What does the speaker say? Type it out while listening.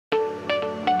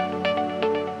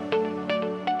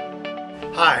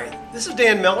Hi, this is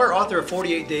Dan Miller, author of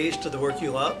 48 Days to the Work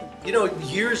You Love. You know,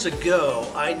 years ago,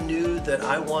 I knew that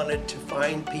I wanted to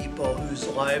find people whose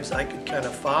lives I could kind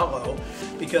of follow,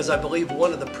 because I believe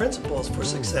one of the principles for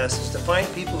success is to find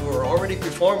people who are already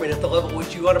performing at the level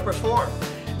which you want to perform.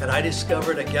 And I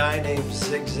discovered a guy named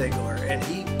Zig Ziglar, and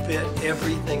he fit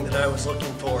everything that I was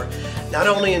looking for, not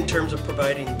only in terms of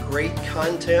providing great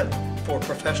content for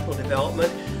professional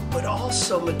development, but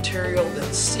also material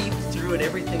that seeped through in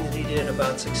everything that he did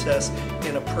about success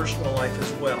in a personal life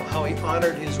as well. How he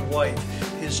honored his wife,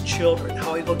 his children,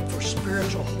 how he looked for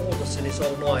spiritual wholeness in his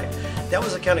own life. That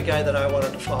was the kind of guy that I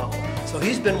wanted to follow. So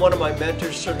he's been one of my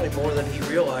mentors, certainly more than he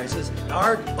realizes.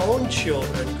 Our own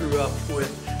children grew up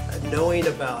with knowing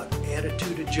about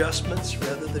attitude adjustments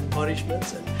rather than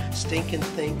punishments, and stinking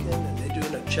thinking, and they're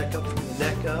doing a checkup from the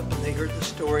neck up, and they heard the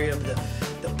story of the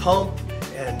pump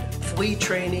and flea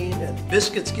training and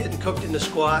biscuits getting cooked in the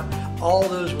squat, all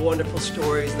those wonderful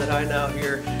stories that I now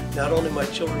hear not only my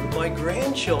children but my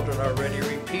grandchildren are already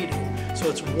repeating.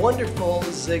 So it's wonderful,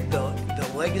 Zig, the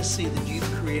legacy that you've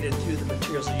created through the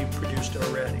materials that you've produced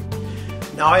already.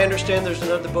 Now I understand there's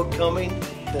another book coming,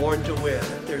 Born to Win.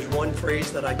 If there's one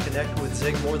phrase that I connect with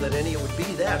Zig more than any, it would be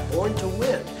that, born to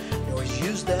win. You know, he's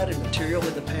used that in material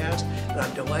in the past, and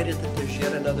I'm delighted that there's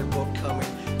yet another book coming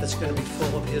that's going to be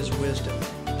full of his wisdom.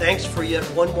 Thanks for yet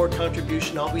one more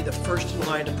contribution. I'll be the first in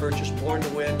line to purchase Born to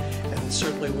Win, and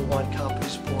certainly we'll want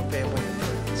copies for family and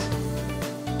friends.